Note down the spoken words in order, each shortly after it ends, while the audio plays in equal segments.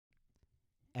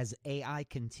As AI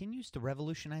continues to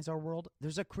revolutionize our world,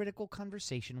 there's a critical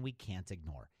conversation we can't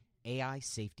ignore: AI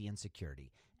safety and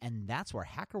security. And that's where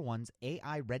HackerOne's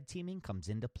AI red teaming comes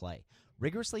into play,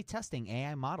 rigorously testing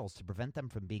AI models to prevent them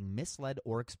from being misled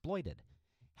or exploited.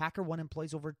 HackerOne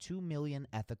employs over 2 million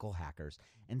ethical hackers,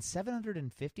 and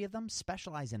 750 of them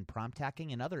specialize in prompt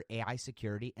hacking and other AI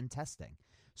security and testing.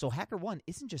 So HackerOne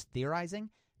isn't just theorizing,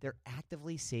 they're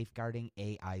actively safeguarding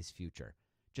AI's future.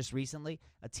 Just recently,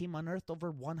 a team unearthed over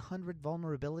 100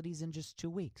 vulnerabilities in just 2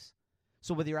 weeks.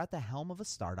 So whether you're at the helm of a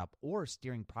startup or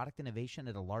steering product innovation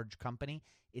at a large company,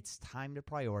 it's time to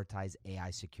prioritize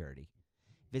AI security.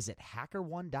 Visit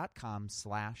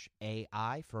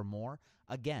hackerone.com/AI for more.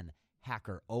 Again,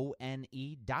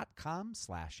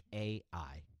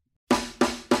 hackerone.com/AI.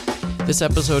 This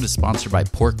episode is sponsored by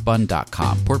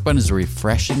porkbun.com. Porkbun is a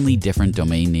refreshingly different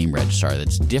domain name registrar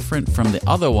that's different from the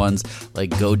other ones like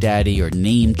GoDaddy or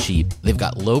Namecheap. They've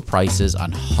got low prices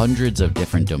on hundreds of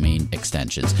different domain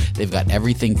extensions. They've got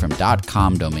everything from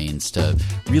 .com domains to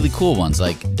really cool ones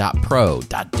like .pro,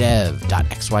 .dev,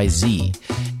 .xyz.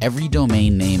 Every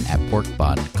domain name at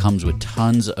Porkbun comes with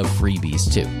tons of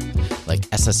freebies too, like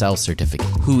SSL certificate,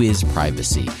 Whois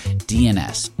privacy,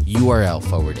 DNS, URL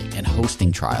forwarding, and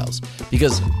hosting trials.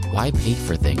 Because why pay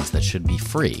for things that should be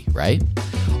free, right?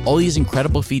 All these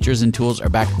incredible features and tools are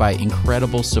backed by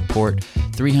incredible support,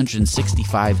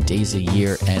 365 days a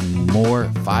year, and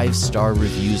more 5-star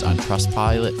reviews on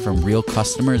Trustpilot from real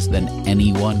customers than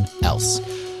anyone else.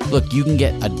 Look, you can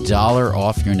get $1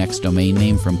 off your next domain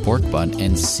name from Porkbun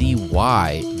and see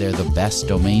why they're the best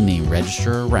domain name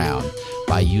registrar around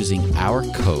by using our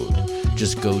code.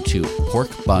 Just go to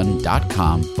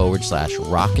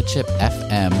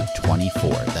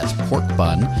porkbun.com/rocketshipfm24. That's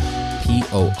porkbun,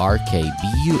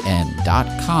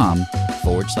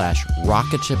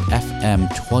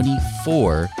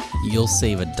 porkbun.com/rocketshipfm24. You'll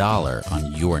save $1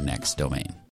 on your next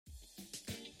domain.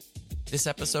 This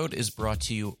episode is brought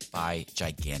to you by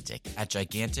Gigantic. At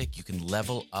Gigantic, you can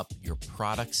level up your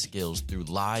product skills through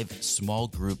live small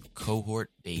group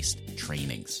cohort-based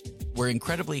trainings. We're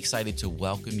incredibly excited to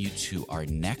welcome you to our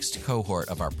next cohort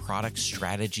of our product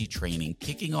strategy training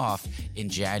kicking off in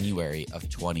January of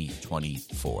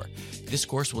 2024. This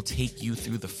course will take you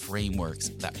through the frameworks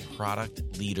that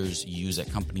product leaders use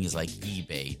at companies like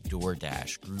eBay,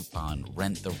 DoorDash, Groupon,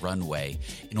 Rent the Runway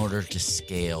in order to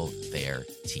scale their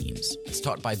teams. It's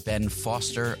taught by Ben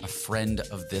Foster, a friend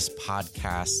of this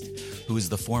podcast, who is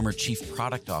the former chief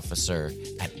product officer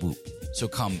at Whoop. So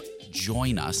come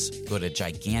join us. Go to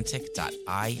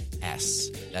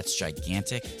gigantic.is. That's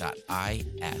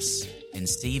gigantic.is. And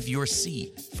save your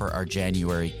seat for our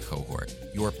January cohort.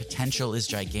 Your potential is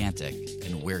gigantic,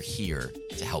 and we're here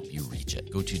to help you reach it.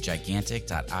 Go to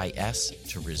gigantic.is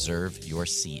to reserve your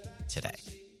seat today.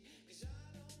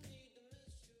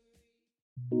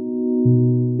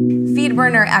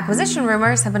 FeedBurner acquisition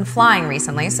rumors have been flying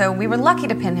recently, so we were lucky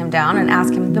to pin him down and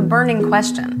ask him the burning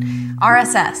question.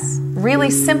 RSS, really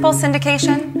simple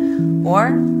syndication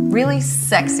or really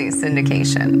sexy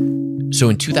syndication? So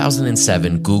in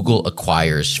 2007, Google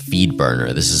acquires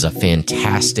FeedBurner. This is a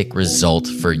fantastic result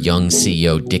for young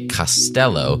CEO Dick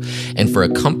Costolo and for a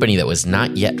company that was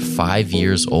not yet 5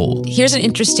 years old. Here's an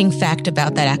interesting fact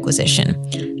about that acquisition.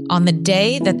 On the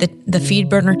day that the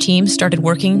FeedBurner team started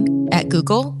working at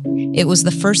Google, it was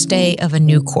the first day of a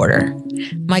new quarter.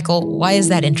 Michael, why is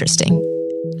that interesting?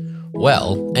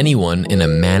 Well, anyone in a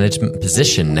management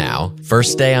position now,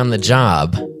 first day on the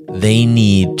job, they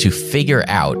need to figure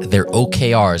out their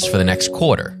OKRs for the next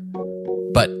quarter.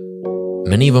 But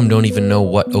many of them don't even know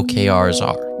what OKRs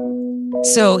are.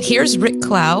 So here's Rick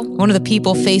Clow, one of the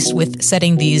people faced with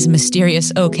setting these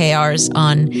mysterious OKRs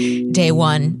on day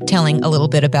one, telling a little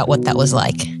bit about what that was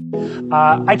like.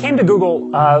 I came to Google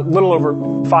a little over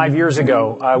 5 years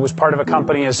ago. I was part of a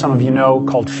company, as some of you know,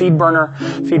 called FeedBurner.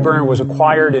 FeedBurner was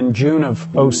acquired in June of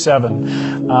 2007.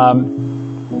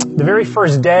 The very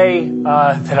first day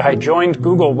that I joined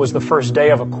Google was the first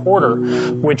day of a quarter,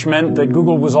 which meant that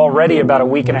Google was already about a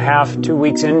week and a half, 2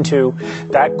 weeks into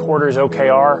that quarter's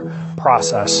OKR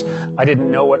process. I didn't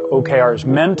know what OKRs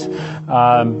meant.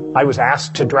 I was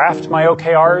asked to draft my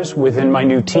OKRs within my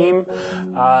new team.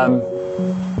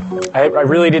 I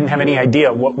really didn't have any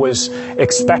idea what was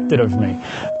expected of me.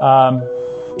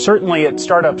 Certainly at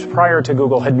startups prior to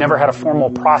Google had never had a formal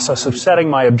process of setting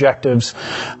my objectives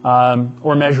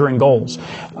or measuring goals.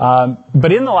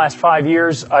 But in the last 5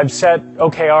 years, I've set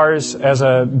OKRs as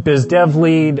a biz dev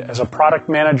lead, as a product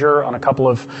manager on a couple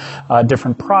of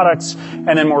different products,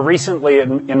 and then more recently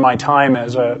in my time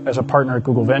as a partner at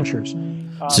Google Ventures.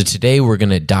 So today we're going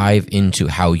to dive into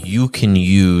how you can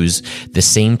use the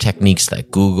same techniques that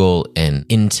Google and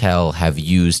Intel have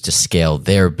used to scale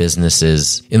their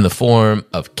businesses in the form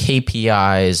of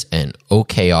KPIs and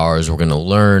OKRs. We're going to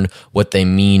learn what they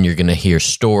mean. You're going to hear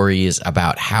stories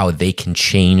about how they can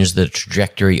change the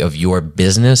trajectory of your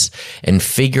business and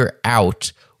figure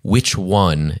out which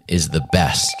one is the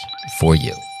best for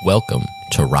you. Welcome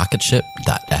to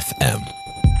Rocketship.fm.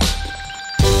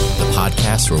 The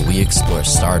podcast where we explore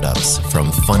startups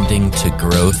from funding to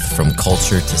growth, from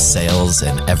culture to sales,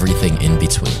 and everything in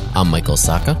between. I'm Michael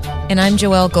Sacca. And I'm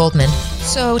Joelle Goldman.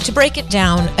 So to break it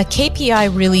down, a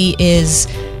KPI really is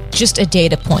just a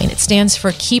data point. It stands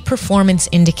for Key Performance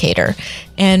Indicator.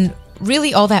 And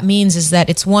really all that means is that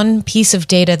it's one piece of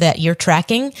data that you're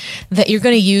tracking that you're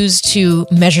going to use to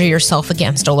measure yourself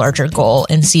against a larger goal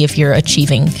and see if you're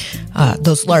achieving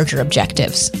those larger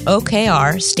objectives.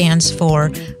 OKR stands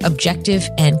for Objective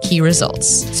and Key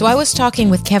Results. So I was talking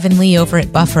with Kevin Lee over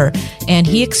at Buffer, and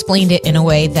he explained it in a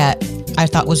way that I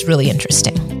thought was really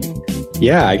interesting.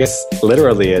 Yeah, I guess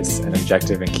literally it's an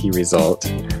objective and key result.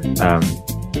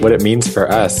 What it means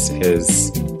for us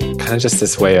is kind of just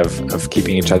this way of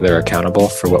keeping each other accountable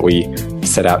for what we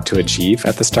set out to achieve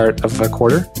at the start of a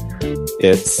quarter.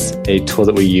 It's a tool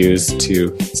that we use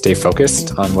to stay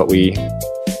focused on what we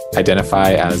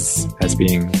identify as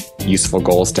being useful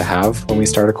goals to have when we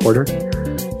start a quarter.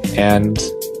 And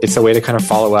it's a way to kind of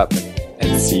follow up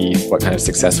and see what kind of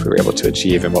success we were able to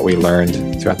achieve and what we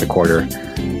learned throughout the quarter,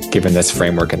 given this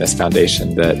framework and this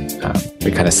foundation that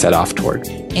we kind of set off toward.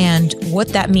 And what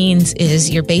that means is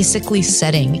you're basically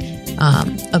setting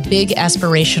a big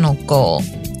aspirational goal.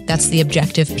 That's the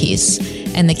objective piece.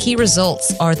 And the key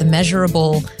results are the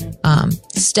measurable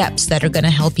steps that are going to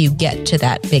help you get to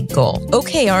that big goal.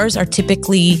 OKRs are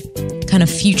typically kind of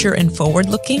future and forward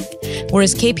looking,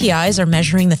 whereas KPIs are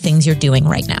measuring the things you're doing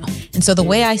right now. And so the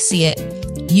way I see it,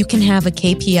 you can have a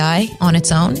KPI on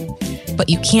its own, but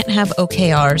you can't have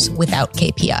OKRs without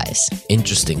KPIs.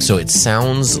 Interesting. So it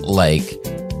sounds like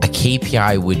a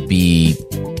KPI would be,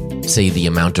 say, the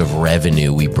amount of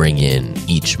revenue we bring in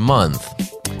each month,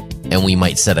 and we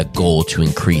might set a goal to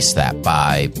increase that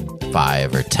by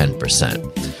 5 or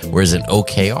 10%. Whereas an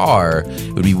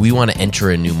OKR would be, we want to enter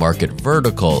a new market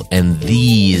vertical, and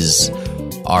these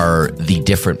are the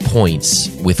different points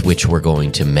with which we're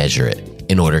going to measure it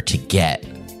in order to get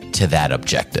to that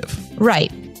objective.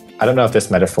 Right. I don't know if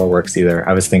this metaphor works either.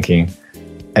 I was thinking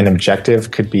an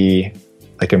objective could be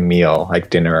like a meal, like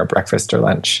dinner or breakfast or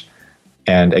lunch.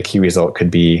 And a key result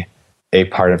could be a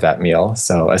part of that meal.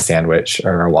 So a sandwich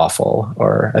or a waffle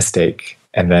or a steak.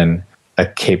 And then a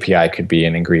KPI could be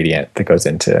an ingredient that goes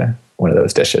into one of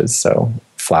those dishes. So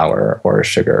flour or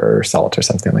sugar or salt or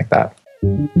something like that.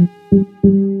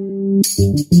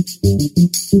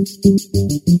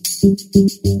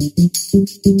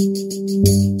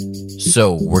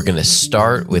 So we're going to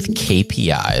start with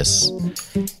KPIs,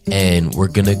 and we're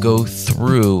going to go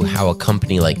through how a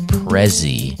company like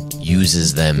Prezi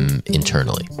uses them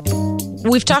internally.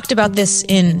 We've talked about this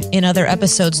in other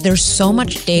episodes. There's so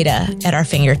much data at our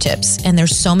fingertips, and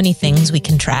there's so many things we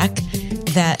can track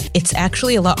that it's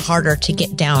actually a lot harder to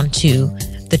get down to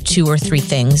the 2 or 3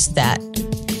 things that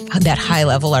high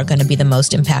level are going to be the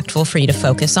most impactful for you to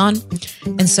focus on.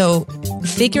 And so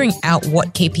figuring out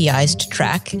what KPIs to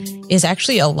track is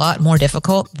actually a lot more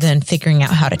difficult than figuring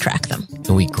out how to track them.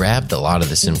 And we grabbed a lot of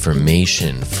this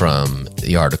information from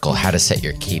the article, How to Set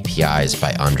Your KPIs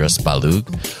by Andras Balug,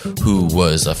 who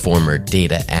was a former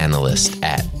data analyst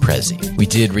at Prezi. We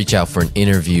did reach out for an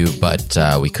interview, but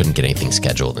we couldn't get anything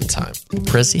scheduled in time.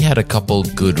 Prezi had a couple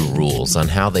good rules on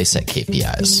how they set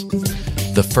KPIs.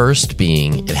 The first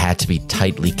being it had to be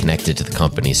tightly connected to the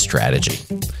company's strategy.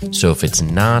 So if it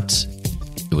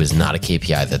was not a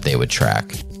KPI that they would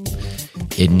track.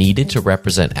 It needed to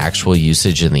represent actual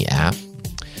usage in the app.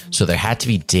 So there had to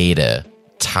be data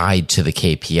tied to the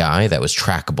KPI that was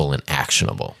trackable and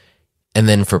actionable. And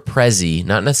then for Prezi,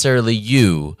 not necessarily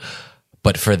you,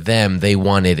 but for them, they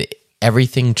wanted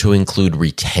everything to include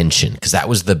retention, because that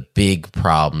was the big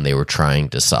problem they were trying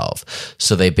to solve.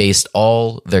 So they based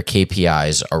all their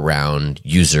KPIs around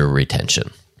user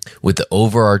retention, with the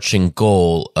overarching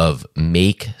goal of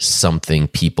make something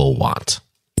people want.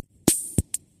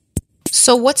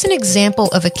 So what's an example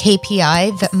of a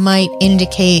KPI that might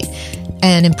indicate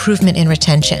an improvement in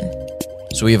retention?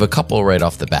 So we have a couple right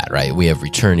off the bat, right? We have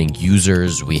returning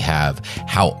users. We have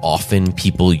how often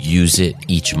people use it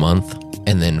each month.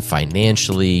 And then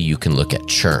financially, you can look at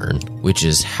churn, which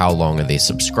is how long are they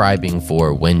subscribing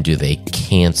for? When do they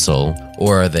cancel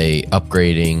or are they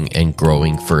upgrading and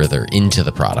growing further into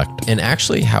the product? And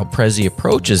actually how Prezi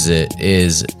approaches it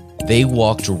is they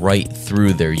walked right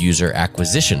through their user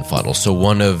acquisition funnel. So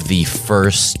one of the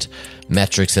first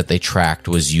metrics that they tracked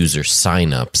was user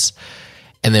signups.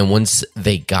 And then once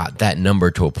they got that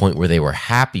number to a point where they were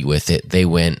happy with it, they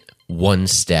went one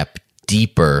step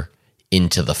deeper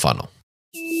into the funnel.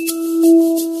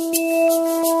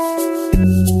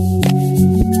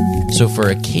 So for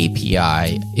a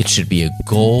KPI, it should be a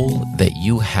goal that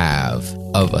you have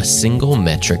of a single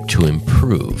metric to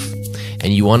improve.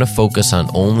 And you want to focus on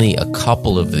only a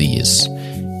couple of these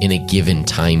in a given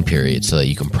time period so that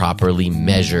you can properly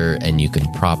measure and you can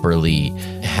properly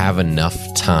have enough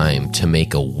time to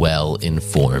make a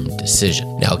well-informed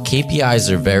decision. Now,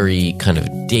 KPIs are very kind of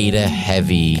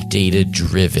data-heavy,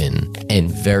 data-driven,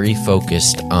 and very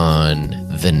focused on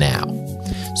the now.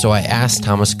 So I asked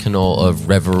Thomas Knoll of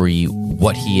Reverie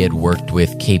what he had worked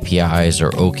with KPIs or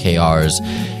OKRs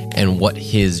and what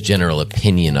his general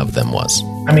opinion of them was.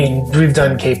 I mean, we've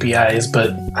done KPIs,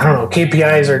 but I don't know.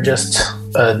 KPIs are just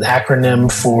an acronym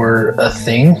for a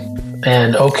thing,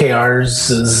 and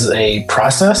OKRs is a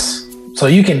process. So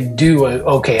you can do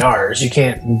OKRs, you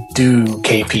can't do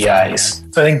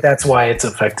KPIs. So I think that's why it's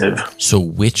effective. So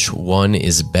which one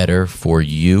is better for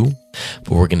you?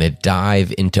 But we're going to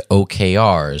dive into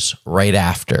OKRs right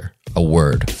after a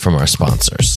word from our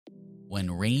sponsors. When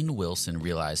Rainn Wilson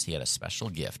realized he had a special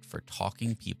gift for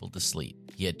talking people to sleep,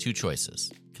 he had two choices: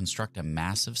 construct a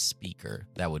massive speaker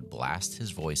that would blast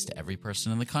his voice to every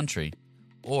person in the country,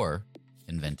 or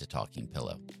invent a talking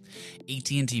pillow.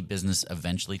 AT&T Business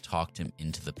eventually talked him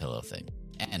into the pillow thing.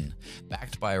 And,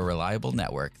 backed by a reliable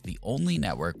network, the only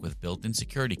network with built-in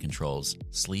security controls,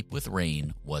 Sleep with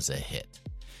Rainn was a hit.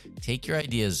 Take your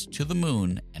ideas to the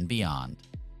moon and beyond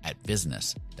at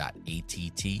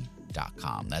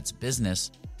business.att.com. That's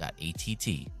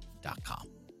business.att.com.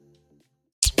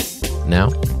 Now,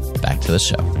 back to the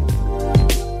show.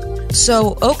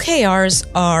 So OKRs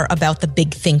are about the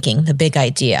big thinking, the big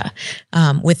idea.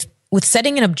 With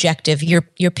setting an objective,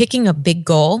 you're picking a big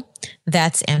goal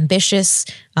that's ambitious.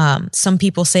 Some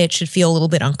people say it should feel a little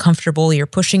bit uncomfortable. You're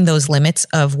pushing those limits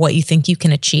of what you think you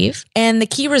can achieve. And the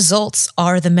key results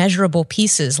are the measurable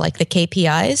pieces, like the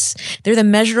KPIs. They're the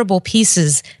measurable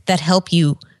pieces that help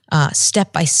you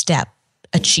step by step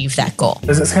achieve that goal.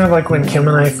 It's kind of like when Kim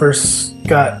and I first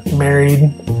got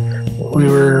married. We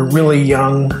were really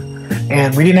young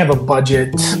and we didn't have a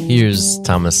budget. Here's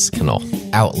Thomas Knoll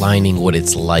outlining what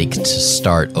it's like to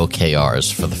start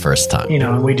OKRs for the first time. You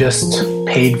know, we just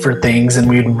paid for things and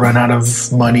we'd run out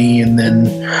of money and then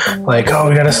like, oh,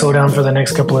 we got to slow down for the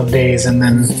next couple of days and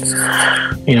then,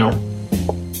 you know,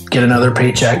 get another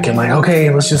paycheck and like, okay,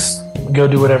 let's just go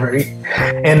do whatever.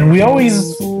 And we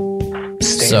always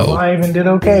stayed alive and did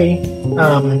okay.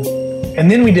 And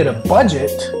then we did a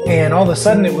budget and all of a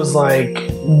sudden it was like,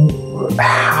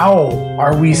 how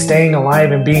are we staying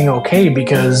alive and being okay?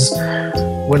 Because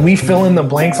when we fill in the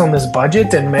blanks on this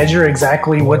budget and measure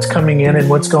exactly what's coming in and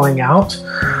what's going out,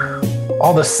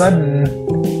 all of a sudden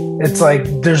it's like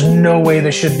there's no way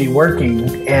this should be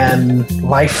working and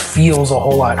life feels a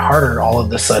whole lot harder all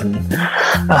of a sudden.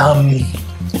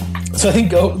 So I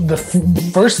think the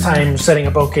first time setting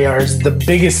up OKRs, the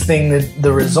biggest thing that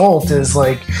the result is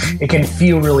like it can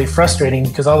feel really frustrating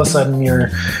because all of a sudden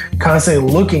you're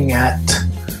constantly looking at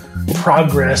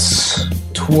progress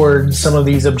towards some of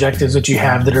these objectives that you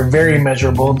have that are very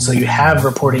measurable. And so you have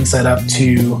reporting set up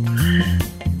to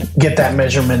get that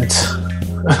measurement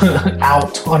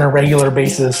out on a regular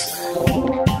basis.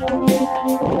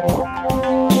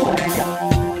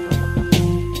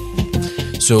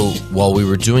 So while we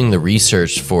were doing the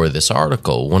research for this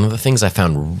article, one of the things I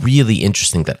found really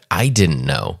interesting that I didn't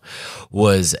know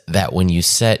was that when you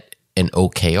set an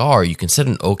OKR, you can set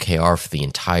an OKR for the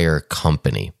entire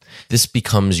company. This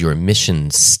becomes your mission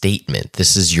statement.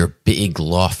 This is your big,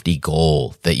 lofty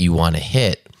goal that you want to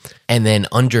hit. And then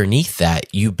underneath that,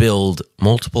 you build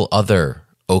multiple other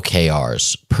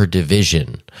OKRs per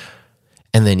division,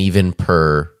 and then even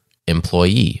per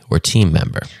employee or team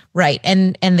member. Right.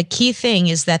 And the key thing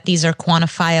is that these are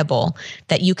quantifiable,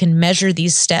 that you can measure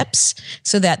these steps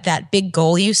so that that big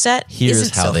goal you set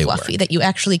isn't so fluffy, that you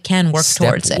actually can work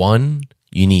towards it. Step one,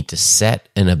 you need to set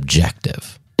an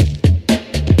objective.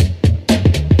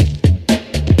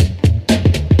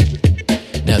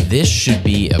 Now, this should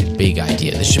be a big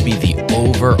idea. This should be the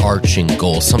overarching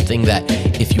goal, something that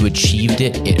if you achieved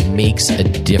it, it makes a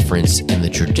difference in the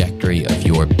trajectory of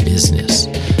your business.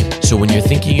 So when you're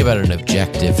thinking about an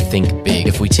objective, think big.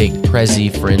 If we take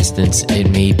Prezi, for instance, it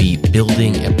may be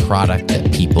building a product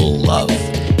that people love.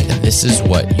 And This is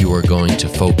what you are going to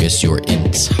focus your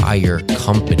entire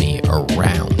company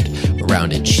around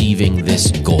achieving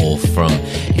this goal, from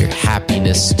your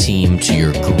happiness team to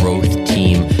your growth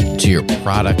team to your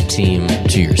product team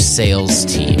to your sales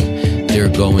team. They're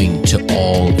going to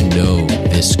all know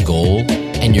this goal,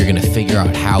 and you're going to figure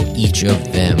out how each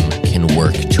of them can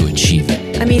work to achieve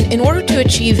it. I mean, in order to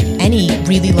achieve any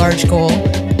really large goal,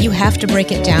 you have to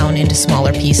break it down into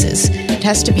smaller pieces. It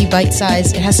has to be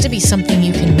bite-sized. It has to be something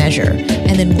you can measure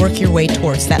and then work your way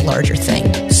towards that larger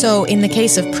thing. So in the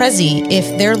case of Prezi,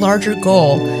 if their larger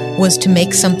goal was to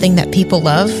make something that people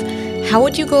love, how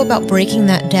would you go about breaking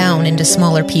that down into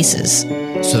smaller pieces?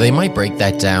 So they might break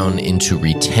that down into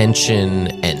retention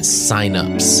and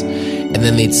signups. And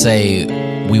then they'd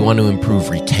say, we want to improve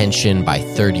retention by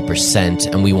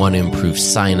 30% and we want to improve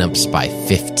signups by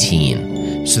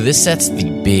 15%. So this sets the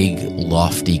big,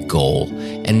 lofty goal.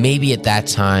 And maybe at that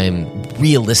time,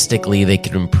 realistically, they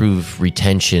could improve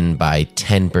retention by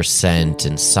 10%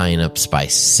 and signups by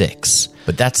 6%.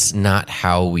 But that's not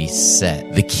how we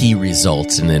set the key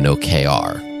results in an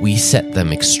OKR. We set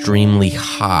them extremely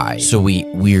high. So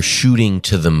we're shooting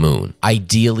to the moon.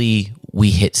 Ideally, we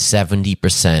hit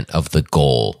 70% of the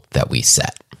goal that we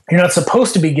set. You're not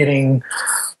supposed to be getting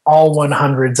all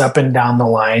 100s up and down the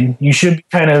line. You should be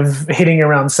kind of hitting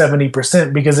around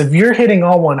 70%, because if you're hitting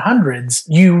all 100s,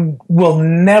 you will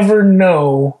never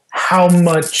know how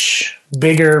much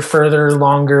bigger, further,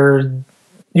 longer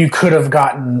you could have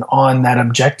gotten on that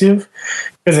objective,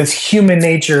 because it's human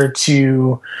nature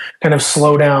to kind of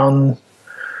slow down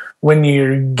when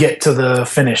you get to the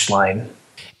finish line.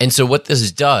 And so what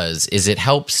this does is it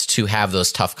helps to have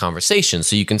those tough conversations.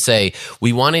 So you can say,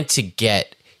 we wanted to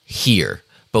get here,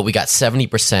 but we got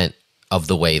 70% of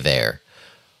the way there.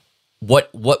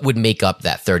 What would make up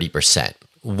that 30%?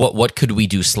 What could we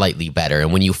do slightly better?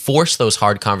 And when you force those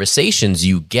hard conversations,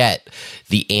 you get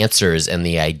the answers and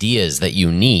the ideas that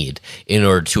you need in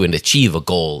order to achieve a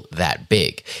goal that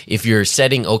big. If you're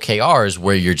setting OKRs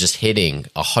where you're just hitting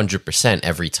 100%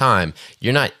 every time,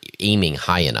 you're not aiming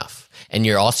high enough. And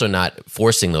you're also not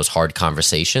forcing those hard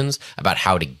conversations about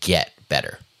how to get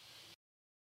better.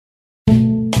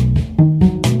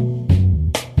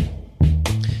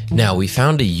 Now, we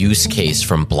found a use case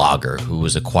from Blogger, who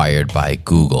was acquired by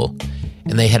Google,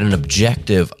 and they had an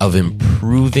objective of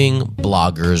improving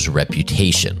bloggers'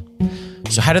 reputation.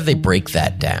 So how did they break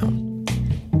that down?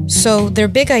 So their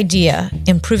big idea,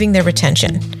 improving their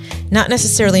retention, not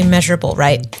necessarily measurable,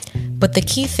 right? But the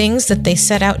key things that they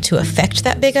set out to affect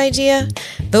that big idea,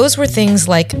 those were things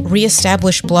like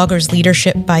reestablish bloggers'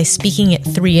 leadership by speaking at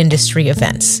 3 industry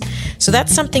events. So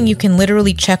that's something you can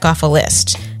literally check off a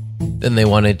list. Then they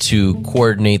wanted to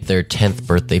coordinate their 10th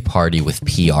birthday party with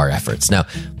PR efforts. Now,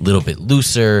 a little bit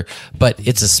looser, but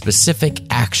it's a specific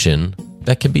action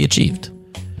that can be achieved.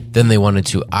 Then they wanted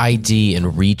to ID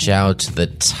and reach out to the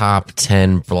top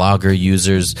 10 Blogger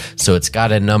users. So it's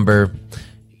got a number.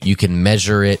 You can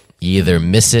measure it. You either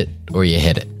miss it or you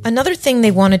hit it. Another thing they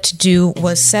wanted to do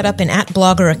was set up an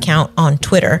 @Blogger account on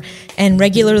Twitter and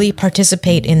regularly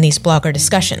participate in these Blogger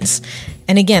discussions.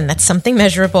 And again, that's something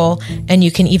measurable, and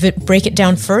you can even break it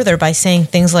down further by saying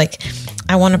things like,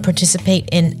 I want to participate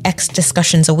in X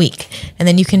discussions a week, and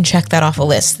then you can check that off a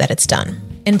list that it's done.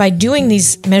 And by doing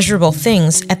these measurable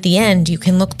things, at the end, you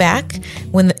can look back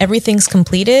when everything's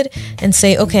completed and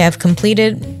say, okay, I've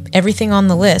completed everything on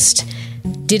the list.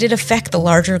 Did it affect the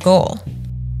larger goal?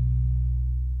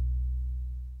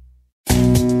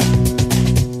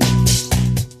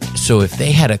 So if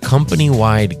they had a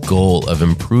company-wide goal of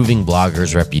improving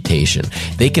bloggers' reputation,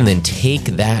 they can then take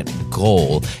that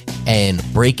goal and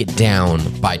break it down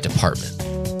by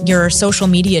department. Your social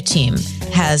media team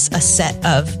has a set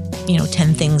of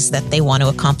 10 things that they want to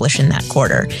accomplish in that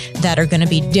quarter that are going to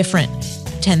be different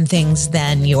 10 things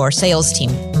than your sales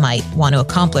team might want to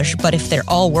accomplish. But if they're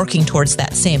all working towards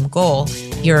that same goal,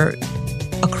 you're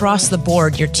across the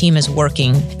board, your team is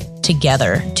working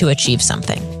together to achieve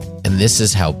something. And this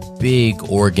is how big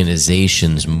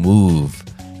organizations move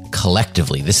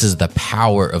collectively. This is the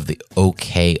power of the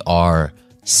OKR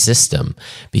system,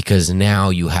 because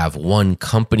now you have one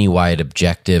company-wide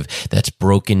objective that's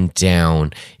broken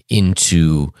down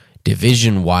into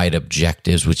division-wide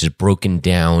objectives, which is broken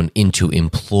down into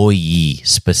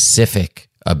employee-specific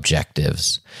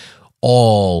objectives,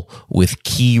 all with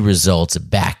key results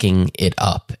backing it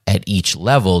up at each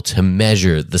level to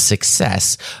measure the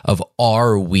success of,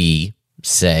 are we,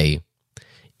 say,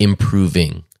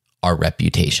 improving our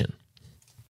reputation.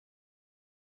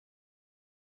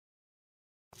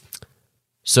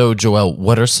 So, Joelle,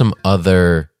 what are some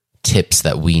other tips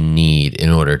that we need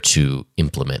in order to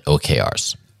implement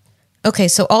OKRs? Okay,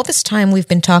 so all this time we've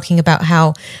been talking about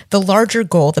how the larger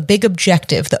goal, the big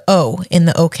objective, the O in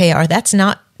the OKR, that's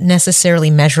not necessarily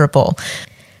measurable,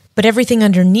 but everything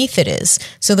underneath it is.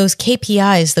 So those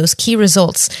KPIs, those key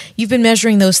results, you've been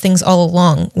measuring those things all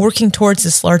along, working towards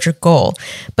this larger goal.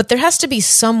 But there has to be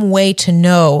some way to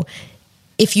know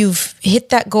if you've hit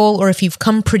that goal or if you've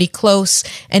come pretty close,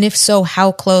 and if so,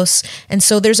 how close. And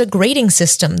so there's a grading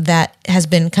system that has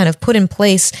been kind of put in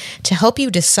place to help you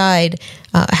decide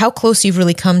how close you've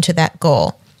really come to that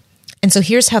goal. And so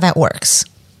here's how that works.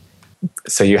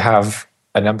 So you have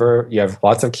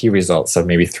lots of key results, so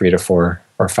maybe 3 to 4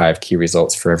 or 5 key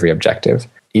results for every objective.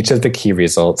 Each of the key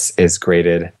results is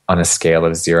graded on a scale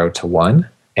of 0 to 1.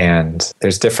 And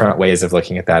there's different ways of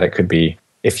looking at that. It could be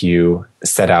if you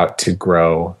set out to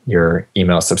grow your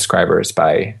email subscribers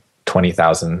by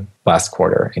 20,000 last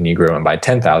quarter and you grew them by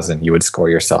 10,000, you would score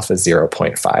yourself as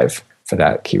 0.5 for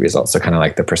that key result. So kind of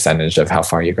like the percentage of how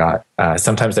far you got.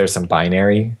 Sometimes there's some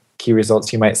binary key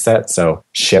results you might set. So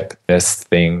ship this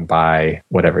thing by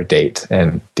whatever date.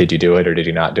 And did you do it or did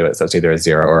you not do it? So it's either a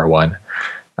 0 or a 1.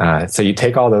 So you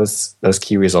take all those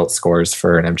key result scores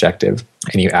for an objective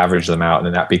and you average them out, and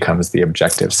then that becomes the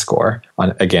objective score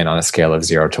on a scale of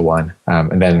 0 to 1.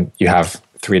 And then you have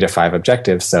 3 to 5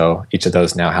 objectives. So each of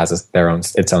those now has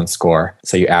its own score.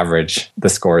 So you average the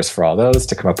scores for all those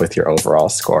to come up with your overall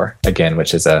score, again,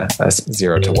 which is a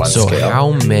 0 to 1 scale. So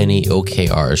how many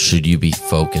OKRs should you be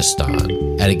focused on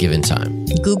at a given time?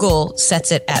 Google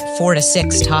sets it at 4 to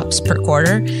 6 tops per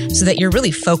quarter so that you're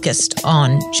really focused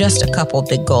on just a couple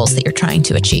big goals that you're trying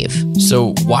to achieve.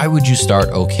 So why would you start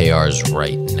OKRs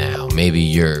right now? Maybe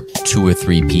you're 2 or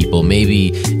 3 people.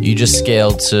 Maybe you just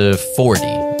scaled to 40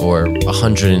 or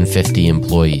 150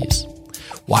 employees.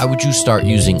 Why would you start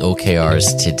using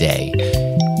OKRs today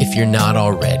if you're not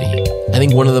already? I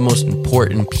think one of the most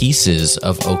important pieces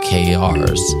of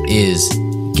OKRs is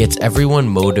gets everyone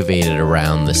motivated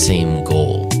around the same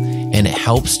goal, and it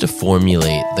helps to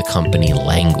formulate the company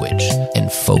language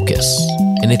and focus.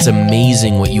 And it's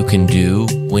amazing what you can do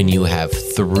when you have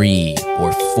 3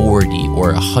 or 40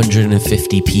 or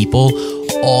 150 people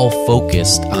all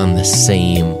focused on the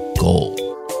same goal.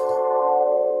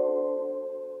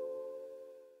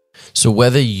 So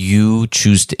whether you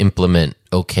choose to implement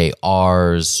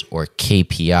OKRs or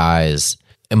KPIs,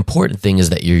 important thing is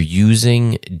that you're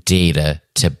using data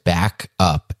to back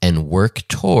up and work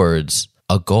towards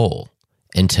a goal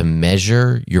and to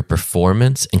measure your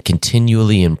performance and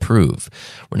continually improve.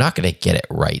 We're not going to get it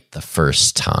right the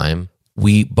first time,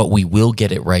 but we will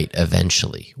get it right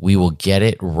eventually. We will get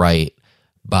it right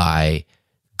by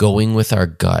going with our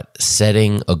gut,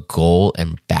 setting a goal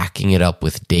and backing it up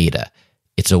with data.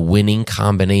 It's a winning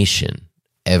combination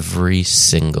every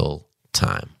single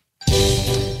time.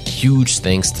 Huge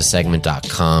thanks to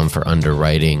Segment.com for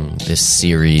underwriting this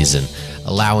series and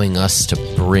allowing us to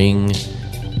bring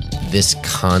this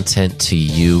content to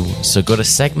you. So go to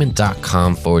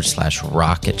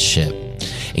Segment.com/rocketship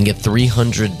and get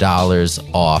 $300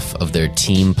 off of their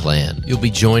team plan. You'll be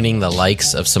joining the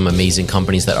likes of some amazing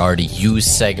companies that already use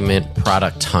Segment: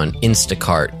 Product Hunt,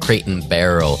 Instacart, Crate and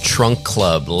Barrel, Trunk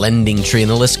Club, Lending Tree, and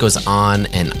the list goes on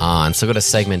and on. So go to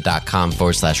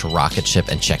Segment.com/rocketship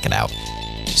and check it out.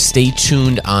 Stay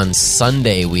tuned. On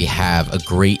Sunday, we have a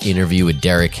great interview with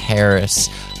Derek Harris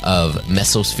of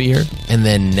Mesosphere. And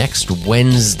then next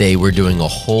Wednesday, we're doing a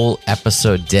whole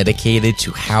episode dedicated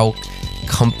to how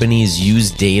companies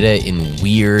use data in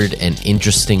weird and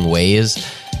interesting ways.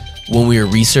 When we were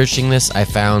researching this, I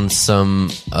found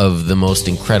some of the most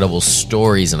incredible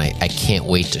stories, and I can't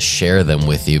wait to share them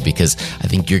with you because I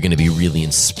think you're going to be really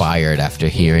inspired after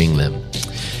hearing them.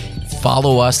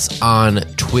 Follow us on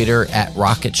Twitter at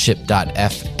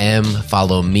rocketship.fm.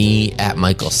 Follow me at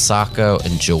Michael Sacco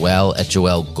and Joelle at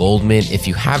Joelle Goldman. If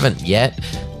you haven't yet,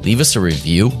 leave us a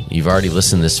review. You've already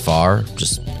listened this far.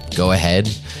 Just go ahead.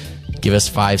 Give us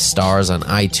 5 stars on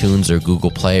iTunes or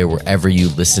Google Play or wherever you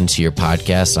listen to your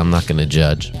podcast. I'm not going to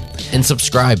judge. And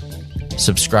subscribe.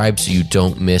 Subscribe so you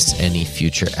don't miss any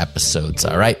future episodes.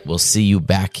 All right, we'll see you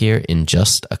back here in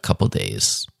just a couple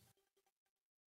days.